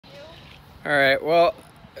All right, well,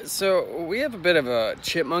 so we have a bit of a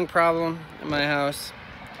chipmunk problem in my house.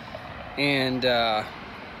 And,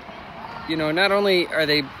 you know, not only are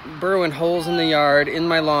they burrowing holes in the yard, in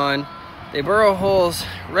my lawn, they burrow holes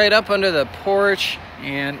right up under the porch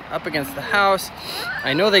and up against the house.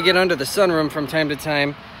 I know they get under the sunroom from time to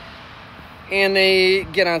time. And they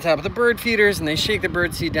get on top of the bird feeders and they shake the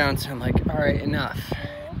bird seed down. So I'm like, all right, enough.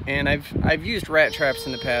 And I've used rat traps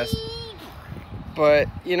in the past. But,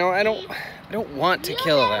 you know, I don't want to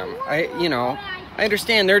kill them. I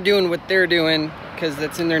understand they're doing what they're doing because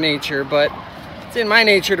that's in their nature, but it's in my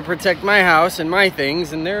nature to protect my house and my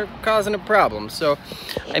things, and they're causing a problem. So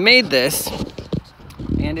I made this,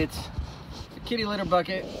 and it's a kitty litter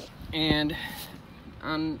bucket, and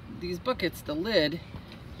on these buckets, the lid,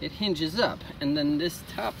 it hinges up, and then this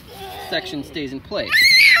top section stays in place.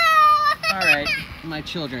 All right, my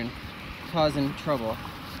children causing trouble.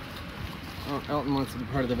 Oh, Elton wants to be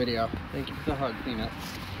part of the video. Thank you for the hug, Peanut.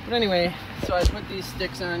 But anyway, so I put these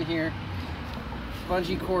sticks on here,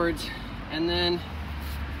 bungee cords, and then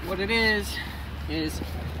what it is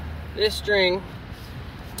this string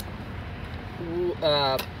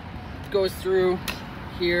goes through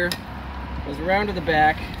here, goes around to the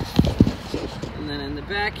back, and then in the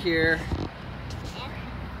back here,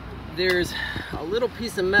 there's a little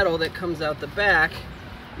piece of metal that comes out the back,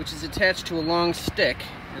 which is attached to a long stick.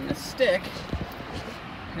 And the stick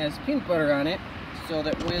has peanut butter on it, so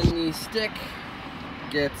that when the stick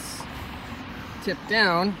gets tipped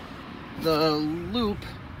down, the loop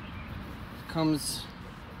comes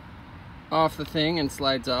off the thing and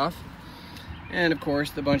slides off. And of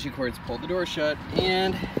course, the bungee cords pull the door shut.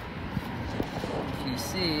 And if you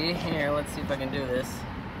see here, let's see if I can do this.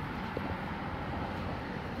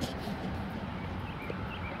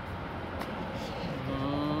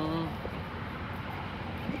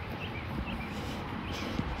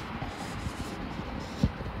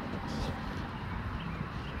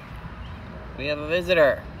 We have a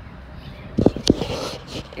visitor.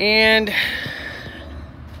 And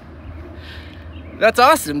that's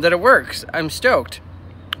awesome that it works. I'm stoked.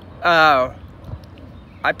 I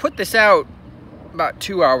put this out about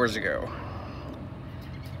 2 hours ago.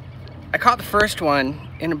 I caught the first one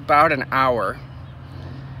in about an hour.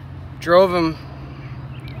 Drove him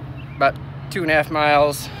about 2.5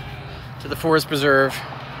 miles to the forest preserve,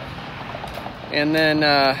 and then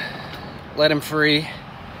let him free.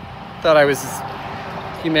 Thought I was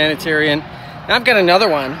humanitarian. Now I've got another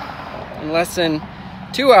one in less than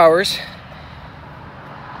 2 hours.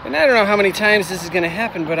 And I don't know how many times this is gonna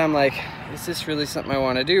happen, but I'm like, is this really something I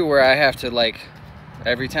wanna do, where I have to, like,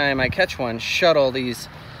 every time I catch one, shuttle these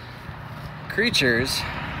creatures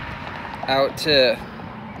out to,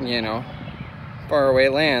 you know, faraway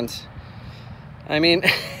lands. I mean,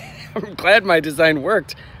 I'm glad my design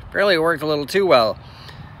worked. Apparently it worked a little too well.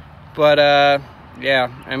 But, yeah,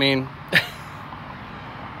 I mean,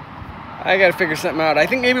 I gotta figure something out. I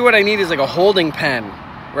think maybe what I need is like a holding pen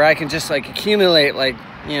where I can just like accumulate like,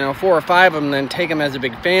 you know, 4 or 5 of them, then take them as a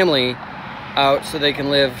big family out so they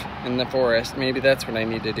can live in the forest. Maybe that's what I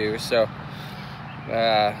need to do. So,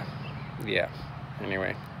 yeah,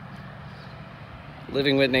 anyway,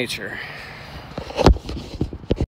 living with nature.